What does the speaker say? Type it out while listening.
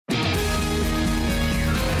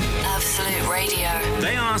Radio.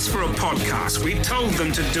 They asked for a podcast. We told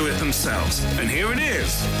them to do it themselves. And here it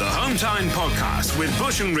is, the Home Time Podcast with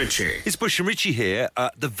Bush and Richie. It's Bush and Richie here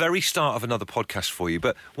at the very start of another podcast for you,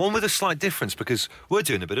 but one with a slight difference because we're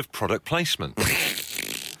doing a bit of product placement.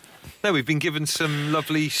 No, we've been given some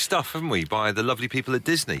lovely stuff, haven't we, by the lovely people at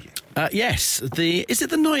Disney? Yes. Is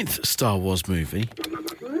it the 9th Star Wars movie?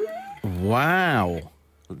 Wow.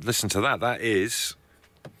 Listen to that. That is...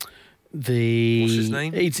 What's his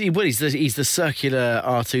name? He's the circular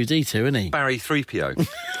R2-D2, isn't he? Barry 3PO.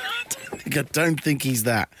 I don't think he's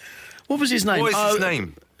that. What was his name? What is his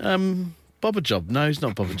name? Bobba Job. No, he's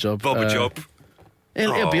not Bobba Job. Bobba Job.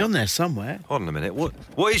 He'll be on there somewhere. Hold on a minute.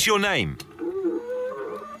 What is your name?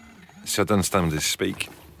 So I don't understand when they speak.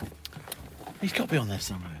 He's got to be on there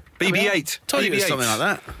somewhere. BB-8. Told you it was something like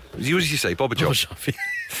that. What did you say? Bobba Job.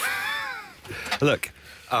 Look,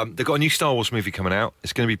 they've got a new Star Wars movie coming out.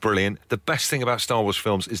 It's going to be brilliant. The best thing about Star Wars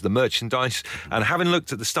films is the merchandise. And having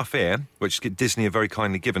looked at the stuff here, which Disney have very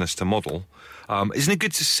kindly given us to model, isn't it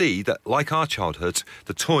good to see that, like our childhood,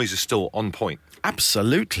 the toys are still on point?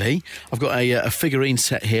 Absolutely. I've got a figurine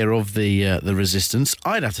set here of the Resistance.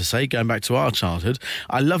 I'd have to say, going back to our childhood,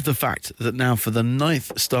 I love the fact that now for the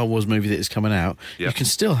 9th Star Wars movie that is coming out, you can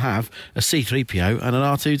still have a C-3PO and an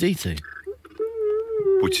R2-D2.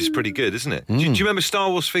 Which is pretty good, isn't it? Do you remember Star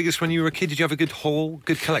Wars figures when you were a kid? Did you have a good haul,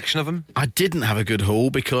 good collection of them? I didn't have a good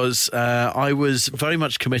haul because I was very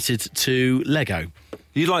much committed to Lego.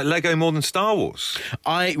 You like Lego more than Star Wars?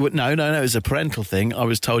 No, it was a parental thing. I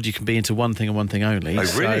was told you can be into one thing and one thing only. Oh,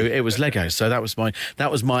 really? So it was Lego. So that was my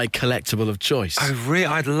collectible of choice. Oh, really?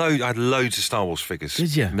 I had loads of Star Wars figures.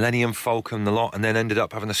 Did you? Millennium Falcon, the lot, and then ended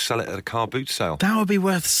up having to sell it at a car boot sale. That would be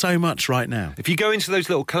worth so much right now. If you go into those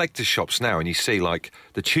little collector's shops now and you see, like,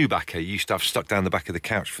 the Chewbacca you used to have stuck down the back of the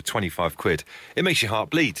couch for 25 quid, it makes your heart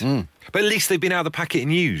bleed. But at least they've been out of the packet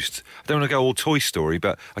and used. I don't want to go all Toy Story,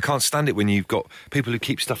 but I can't stand it when you've got people who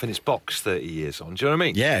keep stuff in its box 30 years on. Do you know what I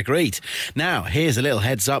mean? Yeah, agreed. Now, here's a little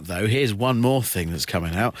heads up, though. Here's one more thing that's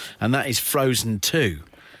coming out, and that is Frozen 2.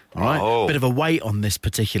 All right? Oh. Bit of a wait on this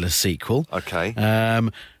particular sequel. Okay.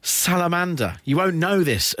 Salamander. You won't know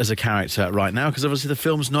this as a character right now because obviously the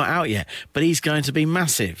film's not out yet, but he's going to be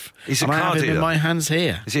massive. He's a and car I have him dealer. in my hands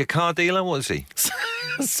here. Is he a car dealer? What is he?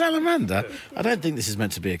 Salamander? I don't think this is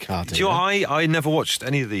meant to be a car dealer. Do you know, I never watched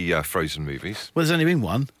any of the Frozen movies. Well, there's only been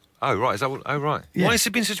one. Oh, right. Is that what? Oh, right. Yeah. Why has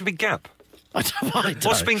there been such a big gap? I don't.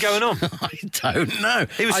 What's been going on? I don't know.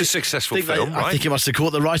 It was a successful film, right? I think it must have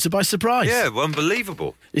caught the writer by surprise. Yeah, well,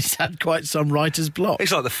 unbelievable. He's had quite some writer's block.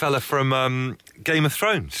 He's like the fella from Game of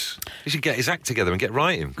Thrones. He should get his act together and get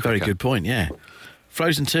writing. Very good point, yeah.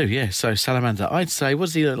 Frozen 2, yeah. So, Salamander. I'd say, what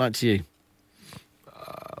does he look like to you?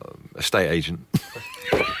 Estate agent.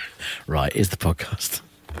 Right, here's the podcast.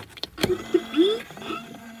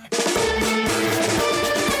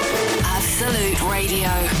 Absolute Radio.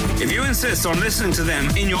 If you insist on listening to them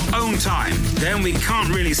in your own time, then we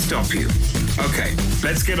can't really stop you. Okay,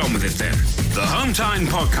 let's get on with it then. The Home Time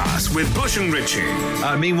Podcast with Bush and Richie.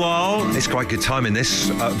 Meanwhile, it's quite good time in this.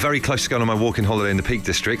 Very close to going on my walking holiday in the Peak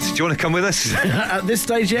District. Do you want to come with us? At this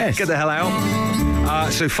stage, yes. Get the hell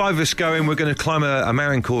out. So 5 of us going. We're going to climb a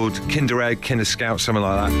mountain called Kinder Egg, Kinder Scout, something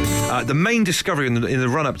like that. The main discovery in the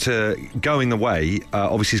run-up to going away,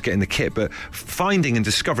 obviously, is getting the kit, but finding and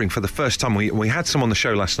discovering for the first time, we had some on the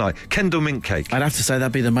show last night, Kendall Mint Cake. I'd have to say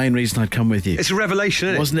that'd be the main reason I'd come with you. It's a revelation,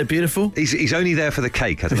 isn't it? Wasn't it beautiful? He's only there for the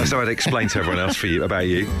cake. I think that's how I'd explain to everyone else about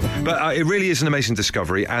you. But it really is an amazing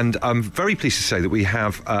discovery, and I'm very pleased to say that we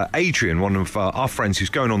have Adrian, one of our friends who's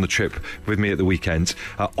going on the trip with me at the weekend,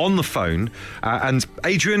 on the phone. And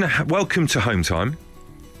Adrian, welcome to Home Time.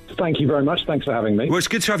 Thank you very much. Thanks for having me. Well, it's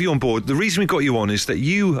good to have you on board. The reason we got you on is that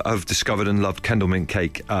you have discovered and loved Kendall Mint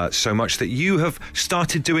Cake so much that you have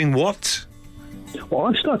started doing what? Well,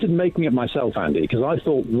 I've started making it myself, Andy, because I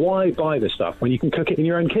thought, why buy the stuff when you can cook it in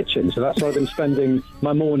your own kitchen? So that's what I've been spending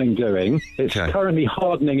my morning doing. It's currently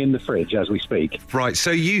hardening in the fridge as we speak. Right,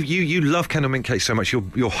 so you love Kendall Mint Cake so much,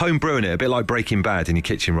 you're home brewing it, a bit like Breaking Bad in your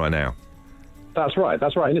kitchen right now. That's right.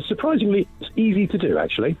 And it's surprisingly easy to do,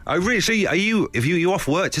 actually. Oh, really? So are you off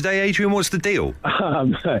work today, Adrian? What's the deal?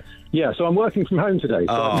 Yeah, so I'm working from home today.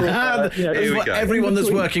 So Here we go. Everyone that's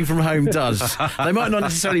working from home does. They might not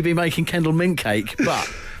necessarily be making Kendall Mint Cake, but...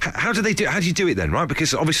 How do you do it then, right?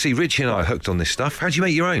 Because obviously Richie and I are hooked on this stuff. How do you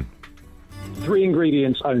make your own? 3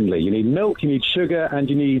 ingredients only. You need milk, you need sugar, and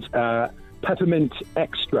you need peppermint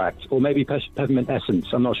extract, or maybe peppermint essence.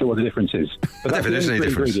 I'm not sure what the difference is. But that's the only 3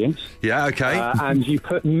 ingredients. Yeah, okay. And you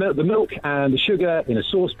put the milk and the sugar in a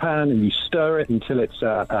saucepan, and you stir it until it's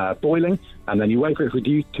boiling, and then you wait for it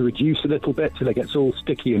to reduce a little bit till it gets all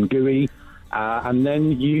sticky and gooey. and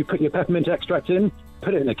then you put your peppermint extract in,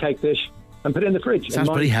 put it in a cake dish, and put it in the fridge. Sounds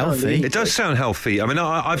pretty healthy. It does sound healthy. I mean,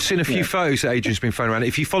 I've seen a few photos that Adrian's been throwing around.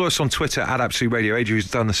 If you follow us on Twitter at Absolute Radio, Adrian's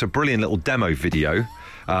done us a brilliant little demo video.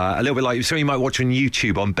 A little bit like something you might watch on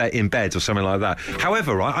YouTube in bed or something like that.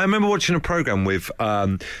 However, right, I remember watching a program with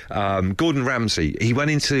Gordon Ramsay. He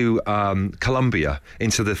went into Colombia,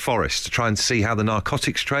 into the forest, to try and see how the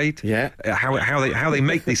narcotics trade. Yeah. How they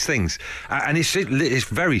make these things, and it's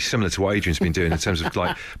very similar to what Adrian's been doing in terms of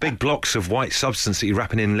like big blocks of white substance that you're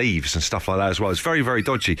wrapping in leaves and stuff like that as well. It's very, very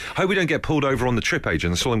dodgy. Hope we don't get pulled over on the trip,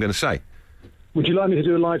 Adrian. That's all I'm going to say. Would you like me to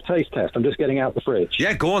do a live taste test? I'm just getting out the fridge.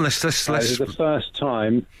 Yeah, go on. Let's. This is the first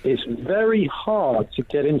time. It's very hard to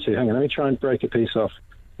get into. Hang on, let me try and break a piece off.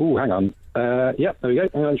 Ooh, hang on. Yep, there we go.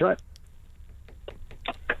 Hang on, try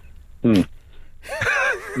it.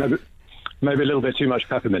 Maybe a little bit too much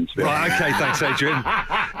peppermint. Right, okay, thanks, Adrian.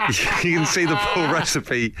 You can see the full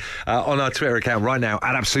recipe on our Twitter account right now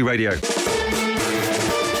at Absolute Radio.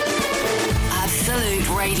 Absolute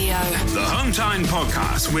Radio. The Home Time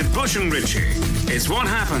Podcast with Bush and Richie. It's what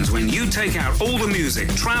happens when you take out all the music,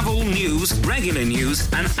 travel, news, regular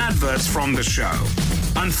news, and adverts from the show.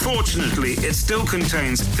 Unfortunately, it still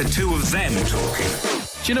contains the two of them talking.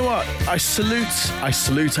 Do you know what? I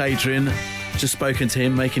salute Adrian. Just spoken to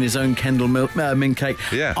him making his own Kendall mint cake.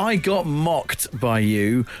 Yeah. I got mocked by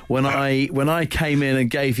you when I came in and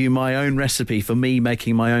gave you my own recipe for me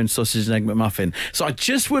making my own sausage and egg McMuffin. So I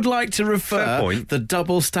just would like to refer the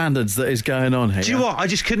double standards that is going on here. Do you know what? I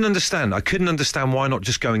just couldn't understand. I couldn't understand why not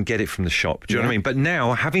just go and get it from the shop. Do you know what I mean? But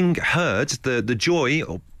now, having heard the joy,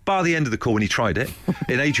 bar the end of the call when he tried it,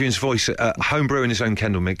 in Adrian's voice, homebrewing his own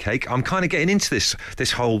Kendall mint cake, I'm kind of getting into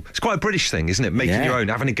this whole... It's quite a British thing, isn't it? Making your own,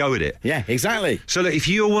 having a go at it. Yeah, exactly. So look, if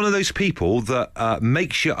you're one of those people that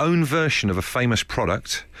makes your own version of a famous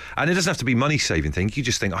product, and it doesn't have to be money-saving thing, you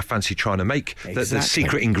just think, I fancy trying to make the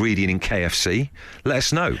secret ingredient in KFC, let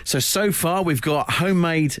us know. So far, we've got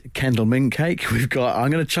homemade Kendall mint cake. We've got, I'm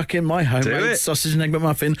going to chuck in my homemade sausage and egg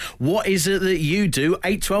McMuffin. What is it that you do?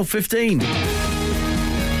 8, 12, 15.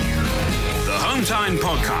 Home Time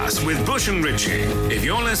Podcast with Bush and Richie. If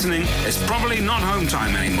you're listening, it's probably not Home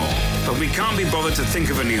Time anymore, but we can't be bothered to think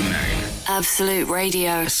of a new name. Absolute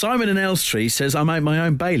Radio. Simon in Elstree says, I make my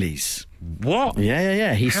own Baileys. What?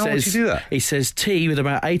 Yeah. How would you do that? He says tea with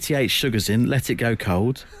about 88 sugars in, let it go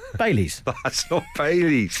cold. Baileys. That's not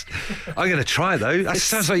Baileys. I'm going to try it, though. That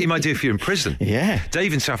sounds like you might do if you're in prison. Yeah.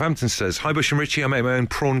 Dave in Southampton says, hi, Bush and Richie, I make my own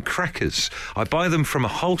prawn crackers. I buy them from a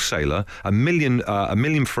wholesaler, a million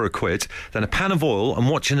for £1, then a pan of oil, and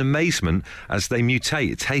watch in amazement as they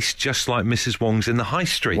mutate. It tastes just like Mrs. Wong's in the high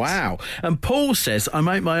street. Wow. And Paul says, I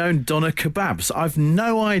make my own doner kebabs. I've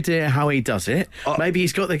no idea how he does it. Maybe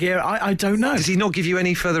he's got the gear. I don't know. Does he not give you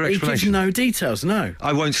any further explanation? He gives no details, no.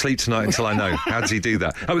 I won't sleep tonight until I know. How does he do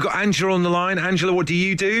that? We've got Angela on the line. Angela, what do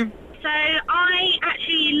you do? So I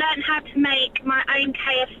actually learned how to make my own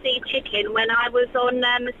KFC chicken when I was on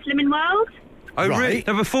Slimming World. Oh, right. Really?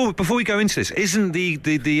 Now, before we go into this, isn't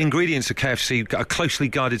the ingredients of KFC a closely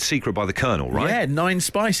guarded secret by the Colonel, right? Yeah, 9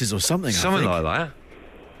 spices or something. Something like that.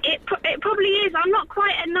 It probably is. I'm not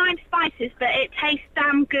quite at 9 spices, but it tastes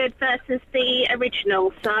damn good versus the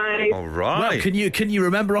original. So, all right. Well, can you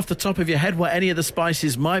remember off the top of your head what any of the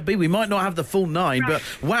spices might be? We might not have the full 9, but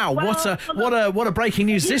wow, what a breaking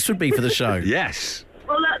news this would be for the show. Yes.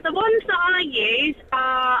 Well, the ones that I use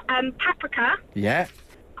are paprika. Yeah.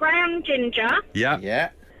 Ground ginger. Yeah. Yeah.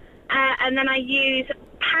 And then I use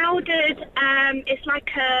powdered, it's like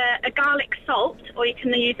a garlic salt, or you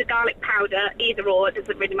can use a garlic powder, either or, it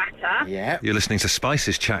doesn't really matter. Yeah. You're listening to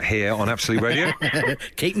Spices Chat here on Absolute Radio.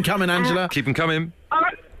 Keep them coming, Angela. Keep them coming.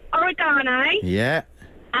 Oregano. Yeah.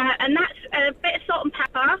 And that's a bit of salt and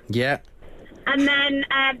pepper. Yeah. And then,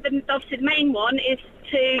 obviously, the main one is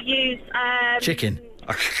to use... chicken.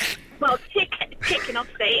 Well, chicken,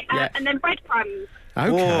 obviously, and then breadcrumbs.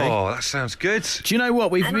 Okay. Oh, that sounds good. Do you know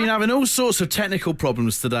what? We've been having all sorts of technical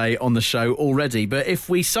problems today on the show already, but if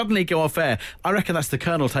we suddenly go off air, I reckon that's the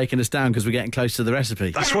Colonel taking us down because we're getting close to the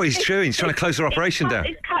recipe. That's what he's doing. He's trying to close our operation down.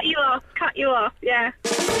 It's cut you off, yeah.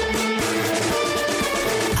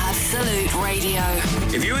 Absolute Radio.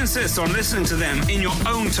 If you insist on listening to them in your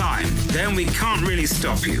own time, then we can't really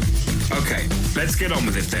stop you. Okay, let's get on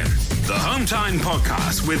with it then. The Home Time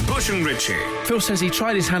Podcast with Bush and Richie. Phil says he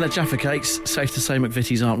tried his hand at Jaffa cakes. Safe to say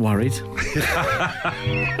McVitie's aren't worried.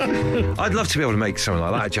 I'd love to be able to make something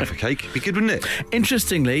like that, a Jaffa cake. Be good, wouldn't it?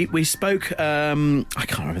 Interestingly, we spoke, I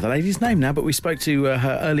can't remember the lady's name now, but we spoke to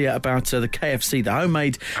her earlier about the KFC, the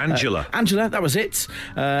homemade... Angela. Angela, that was it.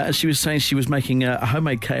 And she was saying she was making a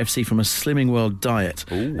homemade KFC from a Slimming World diet.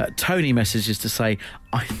 Tony messages to say,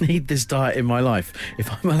 I need this diet in my life.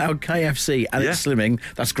 If I'm allowed KFC and it's slimming,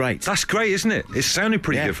 that's great. That's great, isn't it? It sounded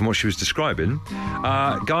pretty good from what she was describing.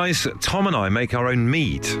 Guys, Tom and I make our own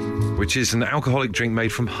mead, which is an alcoholic drink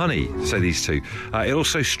made from honey, say these two. It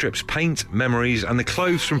also strips paint, memories, and the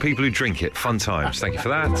clothes from people who drink it. Fun times. Thank you for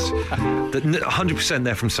that. 100%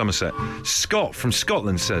 there from Somerset. Scott from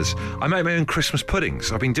Scotland says, I make my own Christmas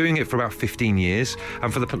puddings. I've been doing it for about 15 years,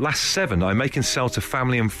 and for the last 7, I make and sell to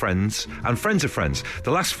family and friends of friends.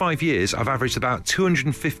 The last 5 years, I've averaged about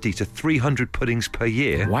 250 to 300 puddings per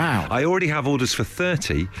year. Wow. I already have orders for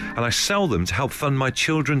 30, and I sell them to help fund my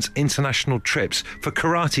children's international trips for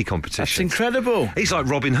karate competitions. That's incredible. He's like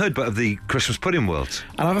Robin Hood, but of the Christmas pudding world.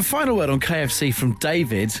 I'll have a final word on KFC from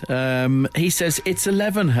David. He says it's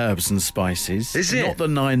 11 herbs and spices. Is it? Not the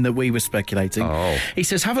 9 that we were speculating. Oh. He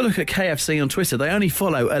says, have a look at KFC on Twitter. They only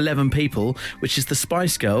follow 11 people, which is the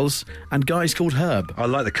Spice Girls and guys called Herb. I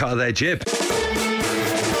like the cut of their jib.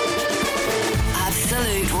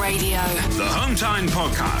 Absolute Radio. The Home Time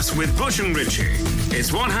Podcast with Bush and Richie.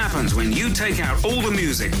 It's what happens when you take out all the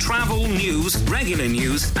music, travel, news, regular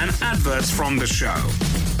news, and adverts from the show.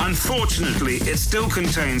 Unfortunately, it still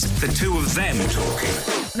contains the two of them talking.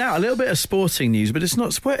 Now, a little bit of sporting news, but it's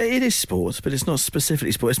not. It is sports, but it's not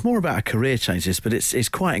specifically sport. It's more about a career change, but it's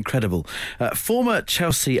quite incredible. Former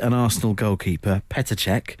Chelsea and Arsenal goalkeeper Petr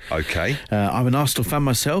Cech. Okay. I'm an Arsenal fan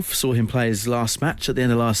myself. Saw him play his last match at the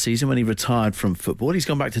end of last season when he retired from football. He's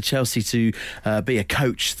gone back to Chelsea to be a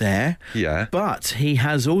coach there. Yeah. But he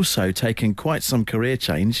has also taken quite some career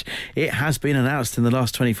change. It has been announced in the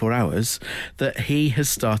last 24 hours that he has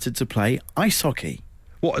started to play ice hockey.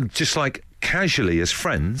 What, just like casually as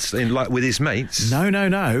friends, like with his mates? No.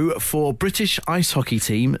 For British ice hockey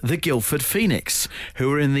team, the Guildford Phoenix,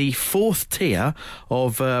 who are in the 4th tier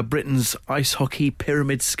of Britain's ice hockey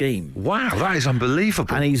pyramid scheme. Wow, that is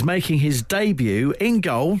unbelievable. And he's making his debut in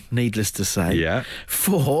goal, needless to say,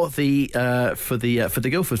 for the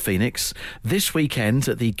Guildford Phoenix this weekend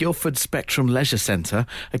at the Guildford Spectrum Leisure Centre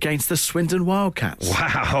against the Swindon Wildcats.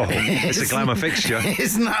 Wow, it's a glamour fixture.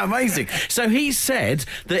 Isn't that amazing? So he said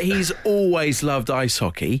that he's always loved ice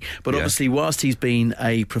hockey, but obviously whilst he's been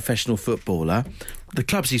a professional footballer, the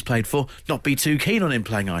clubs he's played for not be too keen on him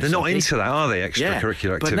playing ice hockey. They're not into that, are they?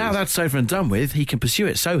 Extracurricular activities. But now that's over and done with, he can pursue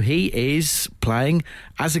it. So he is playing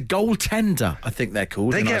as a goaltender, I think they're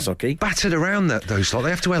called in ice hockey. They get battered around those lot.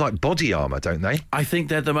 They have to wear like body armour, don't they? I think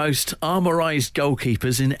they're the most armourised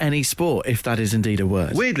goalkeepers in any sport, if that is indeed a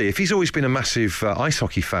word. Weirdly, if he's always been a massive ice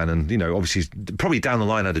hockey fan and, obviously he's probably down the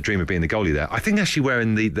line had a dream of being the goalie there, I think actually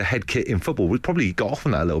wearing the head kit in football would probably got off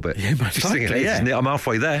on that a little bit. Yeah, most likely, I'm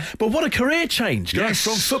halfway there. But what a career change, going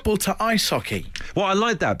from football to ice hockey. Well, I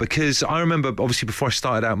like that because I remember, obviously, before I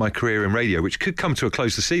started out my career in radio, which could come to a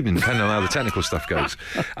close this evening, depending on how the technical stuff goes.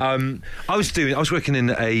 I was working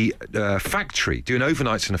in a factory, doing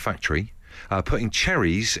overnights in a factory, putting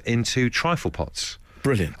cherries into trifle pots.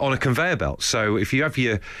 Brilliant. On a conveyor belt. So if you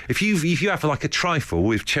have like a trifle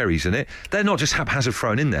with cherries in it, they're not just haphazard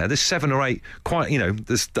thrown in there. There's 7 or 8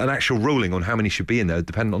 there's an actual ruling on how many should be in there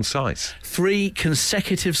depending on size. 3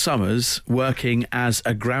 consecutive summers working as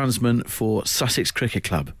a groundsman for Sussex Cricket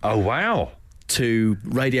Club. Oh, wow. To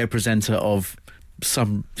radio presenter of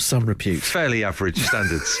some repute. Fairly average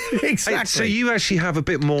standards. Exactly. Hey, so you actually have a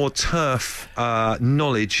bit more turf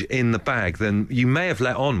knowledge in the bag than you may have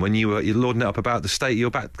let on when you're lording it up about the state of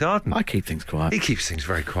your back garden. I keep things quiet. He keeps things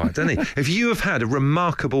very quiet, doesn't he? If you have had a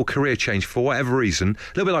remarkable career change for whatever reason, a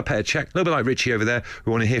little bit like Petr Cech, a little bit like Richie over there,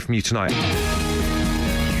 we want to hear from you tonight.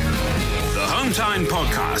 Home Time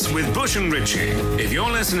Podcast with Bush and Richie. If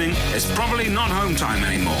you're listening, it's probably not Home Time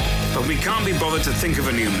anymore, but we can't be bothered to think of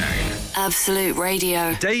a new name. Absolute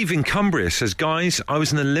Radio. Dave in Cumbria says, guys, I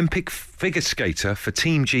was an Olympic figure skater for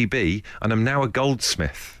Team GB and I'm now a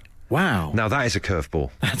goldsmith. Wow. Now that is a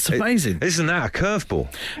curveball. That's amazing. Isn't that a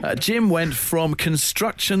curveball? Jim went from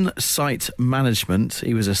construction site management,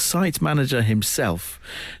 he was a site manager himself,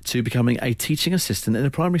 to becoming a teaching assistant in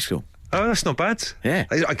a primary school. Oh, that's not bad. Yeah.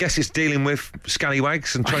 I guess it's dealing with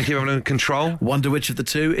scallywags and trying to keep them under control. Wonder which of the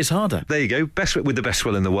two is harder. There you go. Best with the best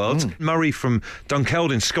will in the world. Murray from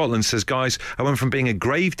Dunkeld in Scotland says, guys, I went from being a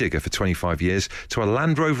gravedigger for 25 years to a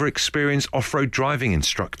Land Rover Experience off-road driving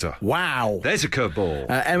instructor. Wow. There's a curveball.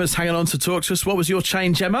 Emma's hanging on to talk to us. What was your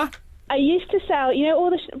change, Emma? I used to sell, all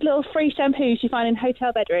the little free shampoos you find in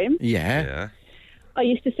hotel bedrooms? Yeah. I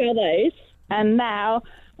used to sell those, and now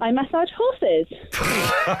I massage horses.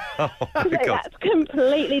 That's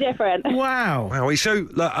completely different. Wow. So,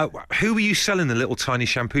 who were you selling the little tiny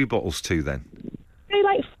shampoo bottles to then? So,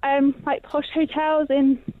 like posh hotels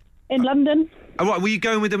in London. Oh, right, were you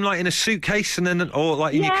going with them like in a suitcase and then, or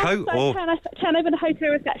like in your coat? So or I turn over the hotel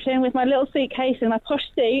reception with my little suitcase and my posh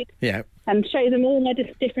suit. Yeah. And show them all my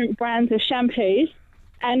different brands of shampoos.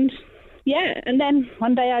 And then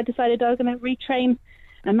one day I decided I was going to retrain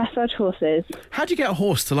and massage horses. How do you get a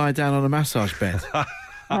horse to lie down on a massage bed?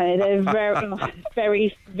 They're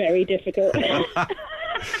very, very difficult.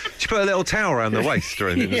 did you put a little towel around the waist or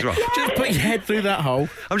anything as well? Just put your head through that hole.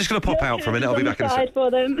 I'm just going to pop out for a minute. I'll be back in a side second.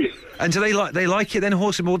 for them. And do they like it then,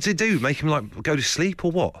 horses? What does it do? Make them like go to sleep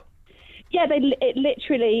or what? Yeah, it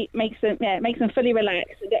literally makes them fully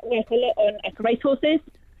relaxed. They work a lot on race horses.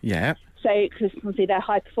 Yeah. So, because obviously they're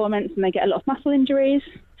high performance and they get a lot of muscle injuries.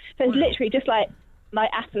 So it's literally just like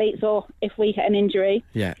athletes, or if we get an injury.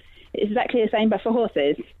 Yeah. It's exactly the same, but for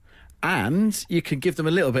horses. And you can give them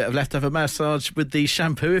a little bit of leftover massage with the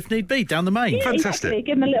shampoo if need be, down the main. Yeah, Fantastic. Exactly.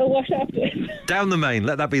 Give them a little wash afterwards. Down the main.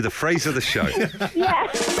 Let that be the phrase of the show. Yeah.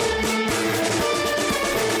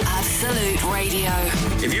 Absolute Radio.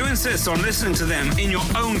 If you insist on listening to them in your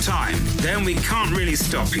own time, then we can't really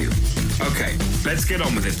stop you. Okay, let's get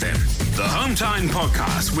on with it then. The Home Time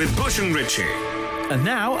Podcast with Bush and Richie. And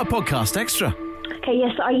now a podcast extra. Okay,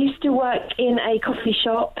 yes, I used to work in a coffee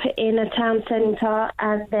shop in a town centre,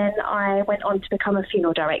 and then I went on to become a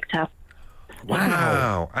funeral director.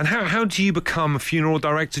 Wow. And how do you become a funeral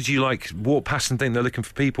director? Do you like walk past and think they're looking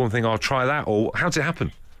for people and think, I'll try that? Or how does it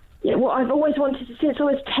happen? Yeah, well, I've always wanted to, since I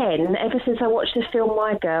was 10, ever since I watched the film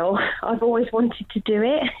My Girl, I've always wanted to do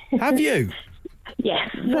it. Have you?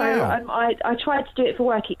 Yes. Wow. So I tried to do it for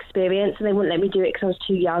work experience, and they wouldn't let me do it because I was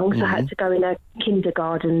too young, so I had to go in a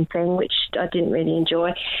kindergarten thing, which I didn't really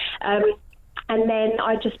enjoy. And then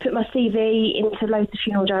I just put my CV into loads of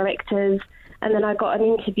funeral directors, and then I got an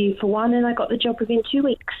interview for one, and I got the job within 2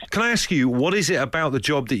 weeks. Can I ask you, what is it about the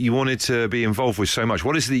job that you wanted to be involved with so much?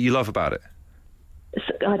 What is it that you love about it?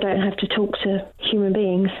 So I don't have to talk to human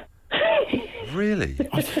beings. Really?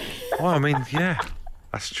 Well, I mean, yeah,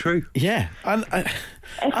 that's true. Yeah.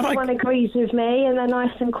 Everyone agrees with me, and they're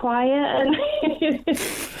nice and quiet. And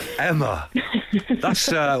Emma,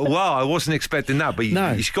 that's wow! I wasn't expecting that, but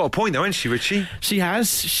No. she's got a point, though, hasn't she, Richie? She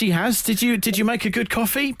has. Did you make a good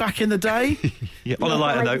coffee back in the day? Yeah. On a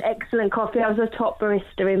lighter I note, made excellent coffee. I was a top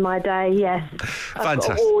barista in my day. Yes, I've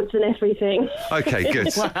Fantastic. got awards and everything. okay, good.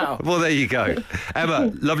 Wow. Well, there you go,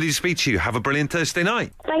 Emma. Lovely to speak to you. Have a brilliant Thursday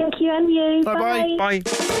night. Thank you, and you. Bye-bye. Bye.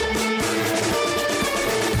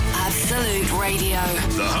 Absolute Radio.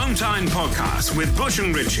 The Home Time Podcast with Bush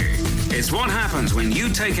and Richie. It's what happens when you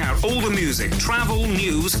take out all the music, travel,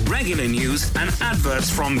 news, regular news, and adverts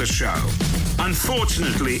from the show.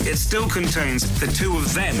 Unfortunately, it still contains the two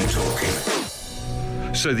of them talking.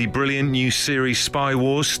 So the brilliant new series Spy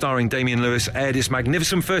Wars, starring Damian Lewis, aired its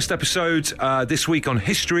magnificent first episode this week on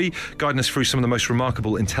History, guiding us through some of the most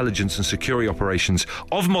remarkable intelligence and security operations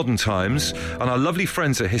of modern times. And our lovely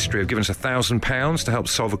friends at History have given us £1,000 to help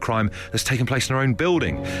solve a crime that's taken place in our own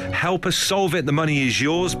building. Help us solve it. The money is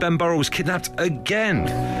yours. Ben Burrell was kidnapped again.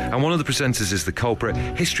 And one of the presenters is the culprit.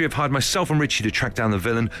 History have hired myself and Richie to track down the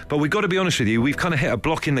villain. But we've got to be honest with you, we've kind of hit a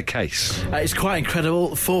block in the case. It's quite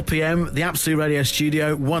incredible. 4 p.m, the Absolute Radio studio.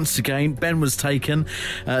 Once again, Ben was taken.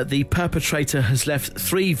 The perpetrator has left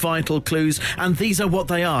 3 vital clues, and these are what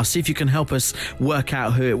they are. See if you can help us work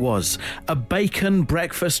out who it was. A bacon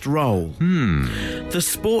breakfast roll. The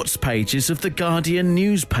sports pages of the Guardian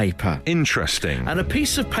newspaper. Interesting. And a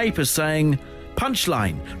piece of paper saying,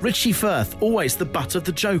 punchline, Richie Firth, always the butt of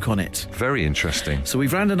the joke on it. Very interesting. So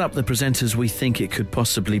we've rounded up the presenters we think it could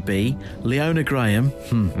possibly be. Leona Graham,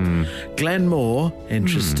 Glenn Moore,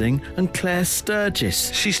 interesting, and Claire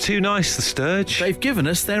Sturgis. She's too nice, the Sturge. They've given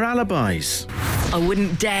us their alibis. I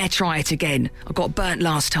wouldn't dare try it again. I got burnt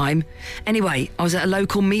last time. Anyway, I was at a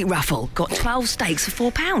local meat raffle. Got 12 steaks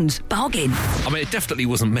for £4. Bargain. I mean, it definitely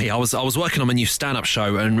wasn't me. I was working on my new stand-up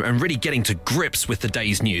show and really getting to grips with the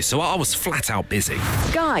day's news, so I was flat out busy.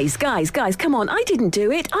 Guys, come on. I didn't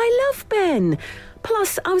do it. I love Ben.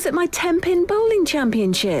 Plus, I was at my 10-pin bowling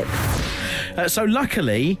championship. So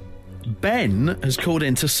luckily, Ben has called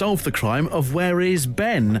in to solve the crime of Where is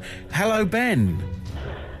Ben? Hello, Ben.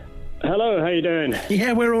 Hello, how you doing?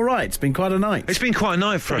 Yeah, we're all right. It's been quite a night. It's been quite a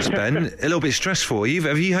night for us, Ben. A little bit stressful.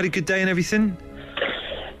 Have you had a good day and everything?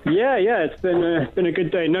 Yeah, it's been a good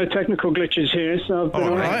day. No technical glitches here, so I've been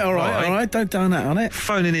All right. Don't down that on it.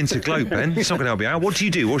 Phoning into Globe, Ben. It's not going to help you out. What do you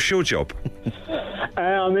do? What's your job?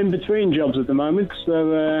 I'm in between jobs at the moment,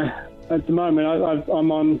 so at the moment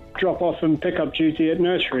I'm on drop-off and pick-up duty at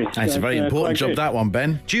nursery. It's a very important job, good. that one,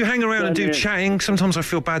 Ben. Do you hang around and do chatting? Sometimes I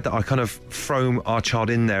feel bad that I kind of throw our child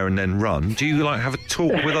in there and then run. Do you have a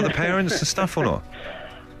talk with other parents and stuff or not?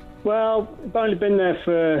 Well, I've only been there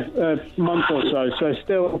for a month or so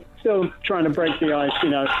still trying to break the ice, you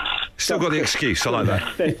know. Still got the excuse, I like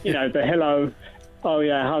that. The hello. Oh,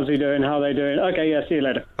 yeah, how's he doing? How are they doing? Okay, yeah, see you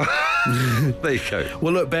later. There you go.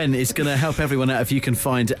 Well, look, Ben, it's going to help everyone out if you can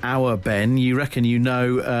find our Ben. You reckon you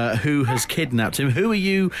know who has kidnapped him. Who are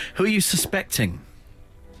you suspecting?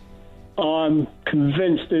 I'm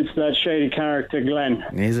convinced it's that shady character, Glenn.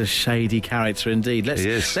 He's a shady character indeed.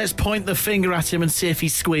 Let's point the finger at him and see if he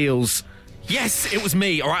squeals. Yes, it was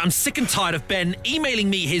me, all right? I'm sick and tired of Ben emailing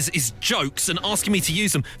me his jokes and asking me to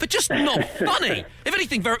use them. They're just not funny. If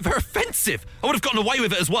anything, very, very offensive. I would have gotten away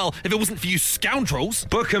with it as well if it wasn't for you scoundrels.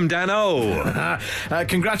 Book 'em, Dano.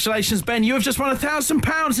 Congratulations, Ben. You have just won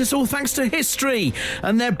 £1,000. It's all thanks to History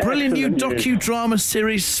and their brilliant new docudrama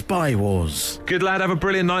series, Spy Wars. Good lad, have a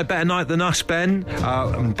brilliant night. Better night than us, Ben.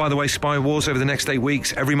 And by the way, Spy Wars over the next 8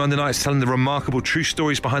 weeks. Every Monday night is telling the remarkable true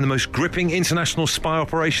stories behind the most gripping international spy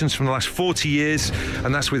operations from the last 40 years.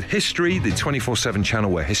 And that's with History, the 24/7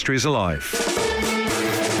 channel where history is alive.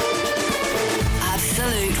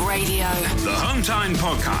 Absolute Radio. The Home Time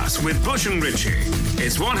Podcast with Bush and Richie.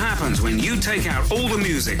 It's what happens when you take out all the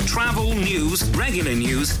music, travel, news, regular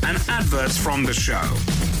news, and adverts from the show.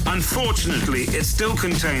 Unfortunately, it still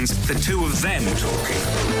contains the two of them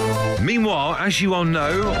talking. Meanwhile, as you all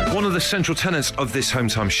know, one of the central tenets of this Home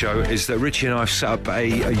Time show is that Richie and I have set up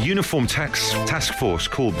a uniform task force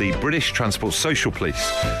called the British Transport Social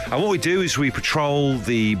Police. And what we do is we patrol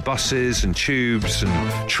the buses and tubes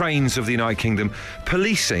and trains of the United Kingdom,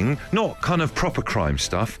 policing not kind of proper crime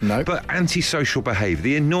stuff, but antisocial behaviour,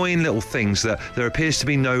 the annoying little things that there appears to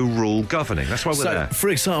be no rule governing. That's why we're there. For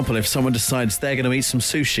example, if someone decides they're going to eat some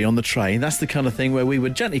sushi on the train, that's the kind of thing where we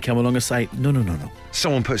would gently come along and say, no.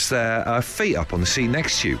 Someone puts their feet up on the seat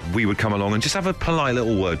next to you, we would come along and just have a polite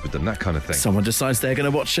little word with them, that kind of thing. Someone decides they're going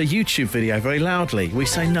to watch a YouTube video very loudly, we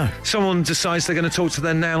say no. Someone decides they're going to talk to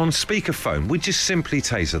their nan on speakerphone, we just simply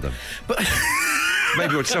taser them. But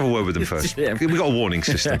maybe we'll just have a word with them first. Yeah. We've got a warning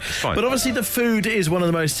system. It's fine. But obviously the food is one of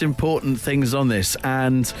the most important things on this,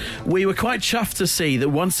 and we were quite chuffed to see that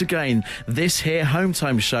once again this here Home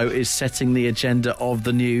Time show is setting the agenda of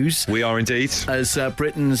the news. We are indeed. As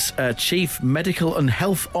Britain's Chief Medical and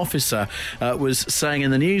Health Officer was saying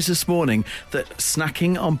in the news this morning that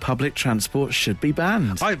snacking on public transport should be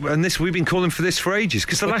banned. We've been calling for this for ages,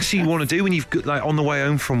 because the last thing you want to do when you've got, like, on the way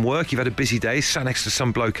home from work, you've had a busy day, sat next to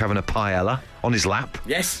some bloke having a paella on his lap.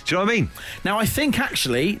 Yes. Do you know what I mean? Now, I think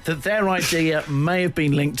actually that their idea may have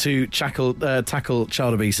been linked to tackle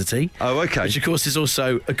child obesity. Oh, okay. Which, of course, is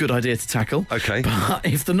also a good idea to tackle. Okay. But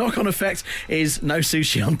if the knock-on effect is no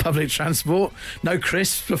sushi on public transport, no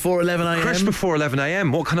crisps before 11am. Crisps before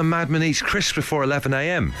 11am? What kind of madman eats crisps before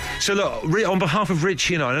 11am? So, look, on behalf of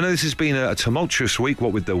Richie and I know this has been a tumultuous week,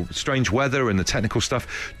 what with the strange weather and the technical stuff.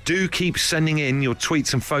 Do keep sending in your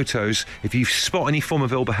tweets and photos. If you spot any form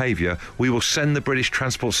of ill behaviour, we will send the British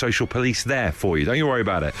Transport Social Police there for you. Don't you worry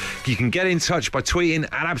about it. You can get in touch by tweeting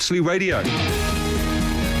at Absolute Radio. The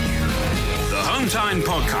Home Time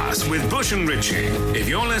Podcast with Bush and Richie. If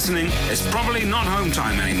you're listening, it's probably not Home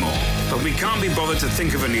Time anymore, but we can't be bothered to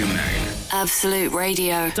think of a new name. Absolute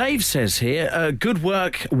Radio. Dave says here, good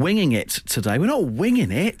work winging it today. We're not winging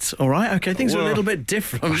it, all right? Okay, things are a little bit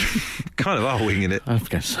different. Kind of are winging it. I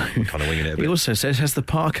guess so. Kind of winging it a bit. He also says, has the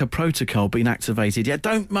Parker Protocol been activated yet?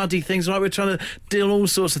 Don't muddy things, all right? We're trying to deal all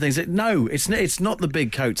sorts of things. No, it's not the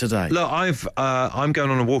big coat today. Look, I'm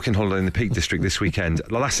going on a walking holiday in the Peak District this weekend.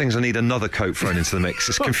 The last thing is I need another coat thrown into the mix.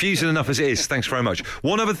 It's confusing enough as it is. Thanks very much.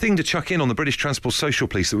 One other thing to chuck in on the British Transport Social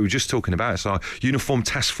Police that we were just talking about. It's our uniform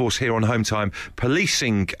task force here on Home Time,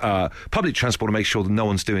 policing public transport to make sure that no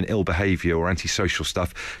one's doing ill behaviour or antisocial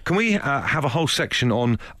stuff. Can we have a whole section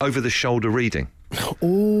on over-the-shoulder reading?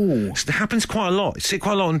 Oh, it happens quite a lot. You see it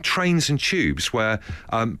quite a lot on trains and tubes where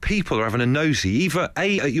people are having a nosy, either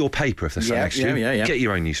A, at your paper if they're sat next to you, get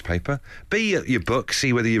your own newspaper, B, at your book,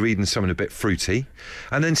 see whether you're reading something a bit fruity,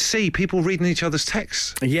 and then C, people reading each other's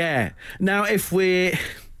texts. Yeah. Now, if we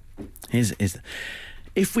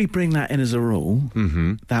bring that in as a rule,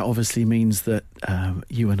 that obviously means that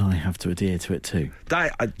you and I have to adhere to it too.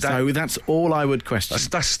 So that's all I would question.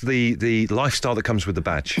 That's the lifestyle that comes with the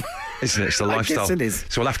badge, isn't it? It's the lifestyle. I guess it is.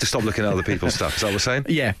 So we'll have to stop looking at other people's stuff. Is that what we're saying?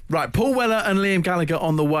 Yeah. Right. Paul Weller and Liam Gallagher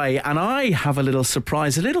on the way, and I have a little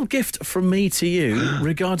surprise, a little gift from me to you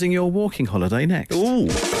regarding your walking holiday next. Ooh.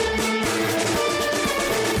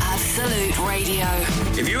 Absolute Radio. Radio.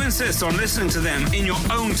 If you insist on listening to them in your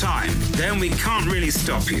own time, then we can't really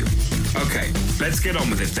stop you. Okay, let's get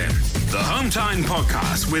on with it then. The Home Time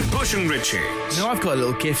Podcast with Bush and Richie. Now, I've got a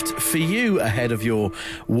little gift for you ahead of your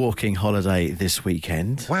walking holiday this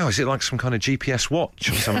weekend. Wow, is it like some kind of GPS watch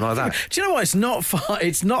or something like that? Do you know what? It's not far.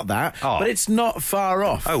 It's not that, but it's not far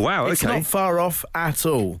off. Oh, wow, okay. It's not far off at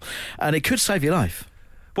all. And it could save your life.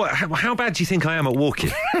 What? How bad do you think I am at walking?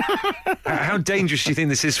 How dangerous do you think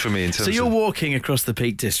this is for me in terms of... So you're walking across the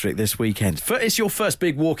Peak District this weekend. It's your first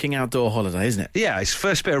big walking outdoor holiday, isn't it? Yeah, it's the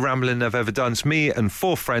first bit of rambling I've ever done. It's me and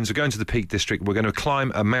 4 friends. We're going to the Peak District. We're going to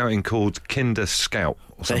climb a mountain called Kinder Scout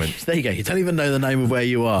or something. There you go. You don't even know the name of where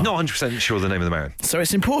you are. Not 100% sure the name of the mountain. So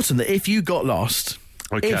it's important that if you got lost,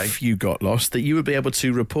 that you would be able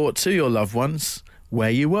to report to your loved ones where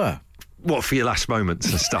you were. What, for your last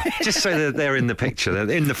moments and stuff? Just so that they're in the picture,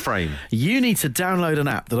 they're in the frame. You need to download an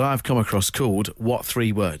app that I've come across called What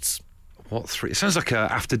 3 Words. What 3? It sounds like a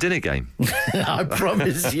after-dinner game. I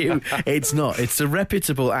promise you it's not. It's a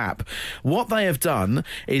reputable app. What they have done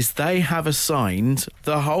is they have assigned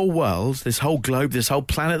the whole world, this whole globe, this whole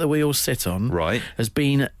planet that we all sit on, has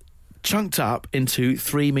been chunked up into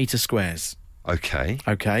 3-metre squares.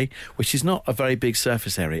 Okay, which is not a very big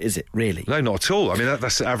surface area, is it, really? No, not at all. I mean,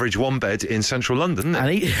 that's the average one bed in central London, isn't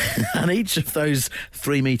it? And each of those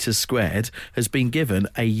 3 metres squared has been given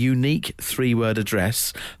a unique 3-word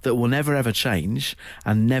address that will never, ever change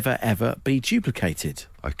and never, ever be duplicated.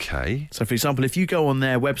 Okay. So, for example, if you go on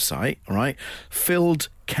their website, filled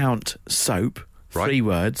count soap, 3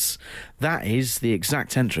 words, that is the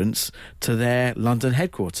exact entrance to their London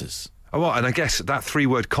headquarters. Oh, well, and I guess that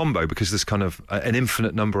 3-word combo, because there's kind of an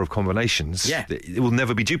infinite number of combinations, it will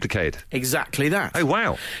never be duplicated. Exactly that. Oh,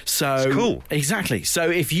 wow. So it's cool. Exactly. So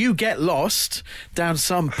if you get lost down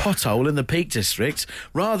some pothole in the Peak District,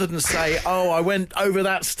 rather than say, I went over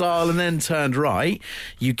that stile and then turned right,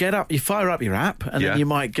 you fire up your app, and then you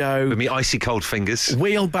might go... With me icy cold fingers.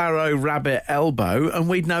 Wheelbarrow, rabbit, elbow, and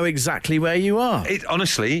we'd know exactly where you are.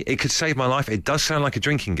 Honestly, it could save my life. It does sound like a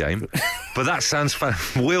drinking game, but that sounds fun.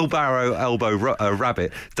 Wheelbarrow, elbow,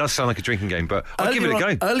 rabbit does sound like a drinking game, but I'll give it a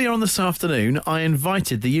go. Earlier on this afternoon, I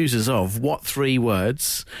invited the users of What 3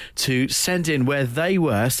 Words to send in where they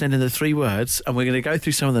were, send in the 3 words, and we're going to go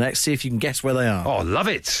through some of the next, see if you can guess where they are. Oh, love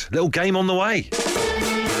it. Little game on the way.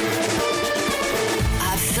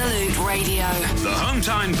 Absolute Radio. The Home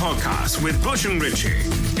Time Podcast with Bush and Richie.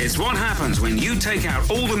 It's what happens when you take out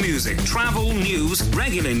all the music, travel, news,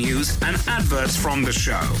 regular news, and adverts from the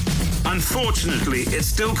show. Unfortunately, it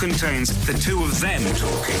still contains the 2 of them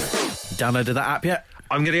talking. Downloaded that app yet?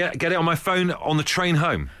 I'm going to get it on my phone on the train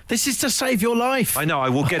home. This is to save your life. I know, I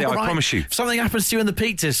will get it, I promise you. If something happens to you in the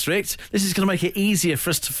Peak District, this is going to make it easier for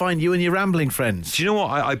us to find you and your rambling friends. Do you know what?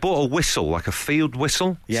 I bought a whistle, like a field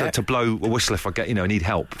whistle, to blow a whistle if I need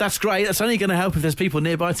help. That's great. That's only going to help if there's people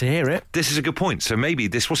nearby to hear it. This is a good point. So maybe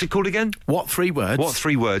what's it called again? What 3 words? What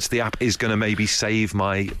 3 words? The app is going to maybe save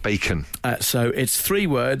my bacon. So it's 3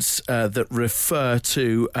 words that refer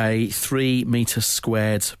to a 3-metre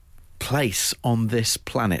squared place on this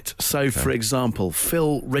planet. So, for example,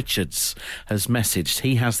 Phil Richards has messaged.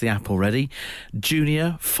 He has the app already.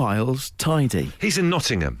 Junior Files Tidy. He's in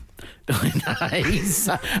Nottingham. He's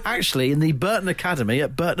actually in the Burton Academy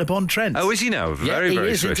at Burton-upon-Trent. Oh, is he now? Very, he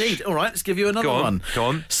is swish. Indeed. All right, let's give you another one. Go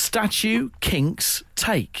on. Statue Kinks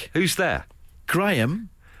Take. Who's there? Graham.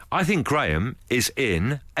 I think Graham is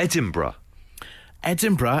in Edinburgh.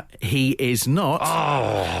 Edinburgh, he is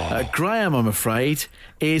not. Graham, I'm afraid,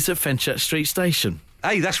 is at Fenchurch Street Station.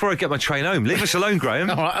 Hey, that's where I get my train home. Leave us alone,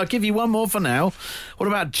 Graham. All right, I'll give you one more for now. What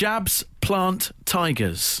about Jabs Plant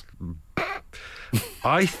Tigers?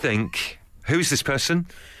 I think... Who's this person?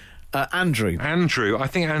 Andrew. Andrew. I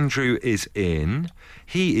think Andrew is in...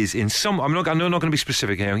 He is in I'm not going to be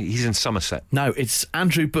specific here. He's in Somerset. No, it's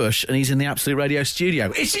Andrew Bush, and he's in the Absolute Radio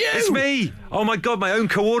studio. It's you! It's me! Oh, my God, my own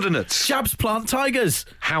coordinates. Jabs Plant Tigers.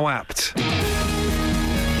 How apt. The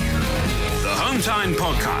Home Time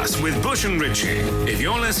Podcast with Bush and Richie. If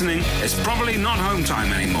you're listening, it's probably not Home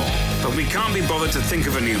Time anymore, but we can't be bothered to think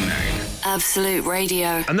of a new name. Absolute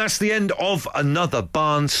Radio. And that's the end of another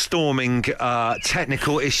barnstorming,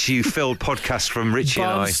 technical issue-filled podcast from Richie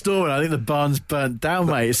and I. Barnstorming? I think the barn's burnt down,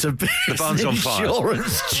 mate. It's a big on fire.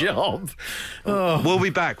 Insurance job. Oh. We'll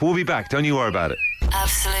be back. Don't you worry about it.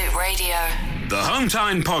 Absolute Radio. The Home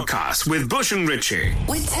Time Podcast with Bush and Richie.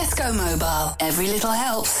 With Tesco Mobile, every little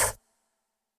helps.